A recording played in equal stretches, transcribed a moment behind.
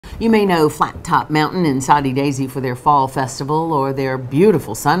You may know Flat Top Mountain and Soddy-Daisy for their fall festival or their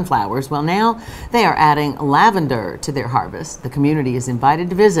beautiful sunflowers. Well, now they are adding lavender to their harvest. The community is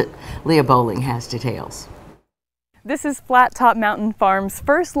invited to visit. Leah Bowling has details. This is Flat Top Mountain Farm's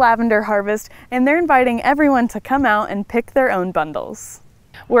first lavender harvest, and they're inviting everyone to come out and pick their own bundles.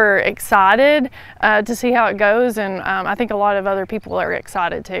 We're excited to see how it goes, and I think a lot of other people are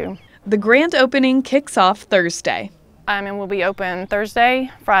excited too. The grand opening kicks off Thursday. And we'll be open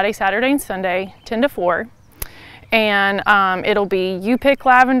Thursday, Friday, Saturday, and Sunday, 10 to 4. And it'll be you pick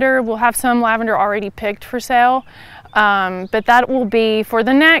lavender. We'll have some lavender already picked for sale, but that will be for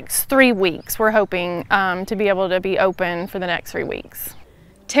the next 3 weeks. We're hoping to be able to be open for the next 3 weeks.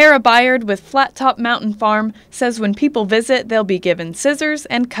 Tara Byard with Flat Top Mountain Farm says when people visit, they'll be given scissors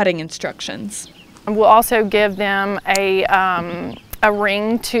and cutting instructions. We'll also give them a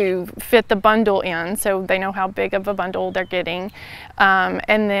ring to fit the bundle in, so they know how big of a bundle they're getting,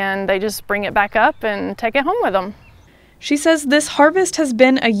 and then they just bring it back up and take it home with them. She says this harvest has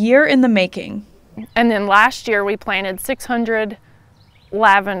been a year in the making. And then last year we planted 600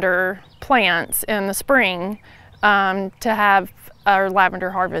 lavender plants in the spring to have our lavender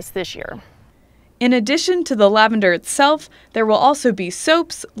harvest this year. In addition to the lavender itself, there will also be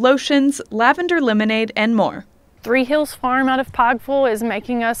soaps, lotions, lavender lemonade, and more. Three Hills Farm out of Pogville is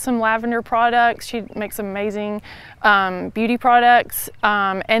making us some lavender products. She makes amazing beauty products.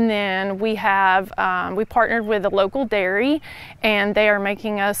 And then we partnered with a local dairy, and they are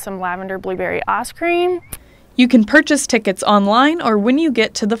making us some lavender blueberry ice cream. You can purchase tickets online or when you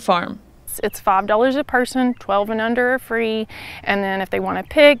get to the farm. It's $5 a person, 12 and under are free, and then if they want to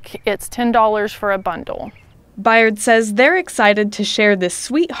pick, it's $10 for a bundle. Byard says they're excited to share this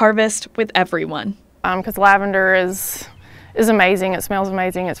sweet harvest with everyone. Because lavender is amazing, it smells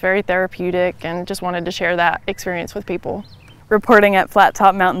amazing, it's very therapeutic, and just wanted to share that experience with people. Reporting at Flat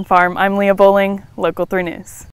Top Mountain Farm, I'm Leah Bowling, Local 3 News.